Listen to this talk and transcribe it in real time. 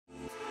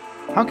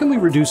How can we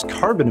reduce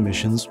carbon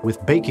emissions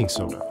with baking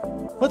soda?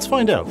 Let's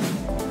find out.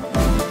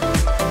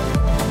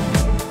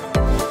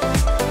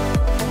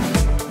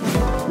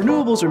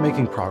 Renewables are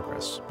making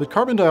progress, but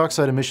carbon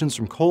dioxide emissions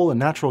from coal and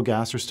natural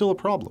gas are still a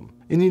problem.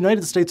 In the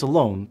United States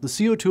alone, the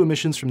CO2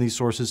 emissions from these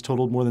sources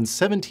totaled more than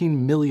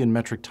 17 million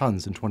metric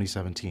tons in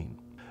 2017.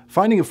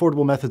 Finding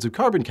affordable methods of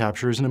carbon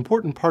capture is an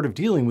important part of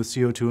dealing with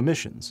CO2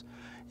 emissions,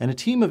 and a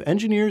team of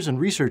engineers and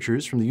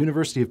researchers from the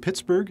University of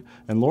Pittsburgh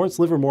and Lawrence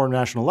Livermore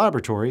National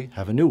Laboratory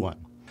have a new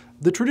one.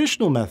 The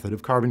traditional method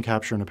of carbon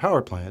capture in a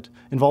power plant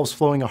involves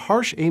flowing a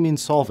harsh amine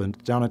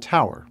solvent down a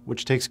tower,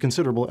 which takes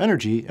considerable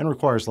energy and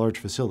requires large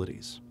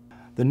facilities.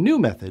 The new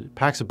method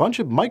packs a bunch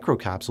of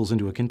microcapsules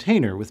into a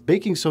container with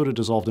baking soda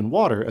dissolved in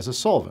water as a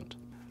solvent.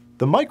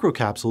 The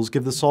microcapsules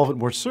give the solvent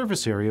more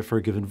surface area for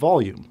a given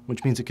volume,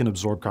 which means it can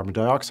absorb carbon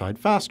dioxide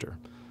faster.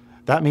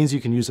 That means you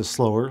can use a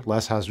slower,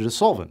 less hazardous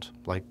solvent,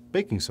 like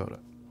baking soda.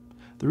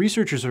 The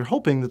researchers are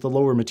hoping that the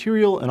lower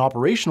material and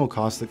operational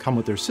costs that come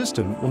with their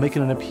system will make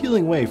it an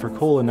appealing way for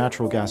coal and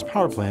natural gas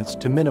power plants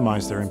to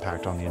minimize their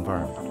impact on the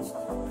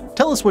environment.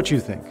 Tell us what you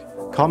think.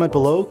 Comment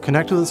below,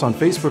 connect with us on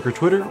Facebook or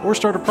Twitter, or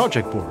start a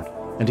project board.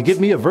 And to give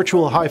me a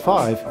virtual high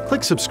five,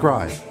 click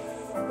subscribe.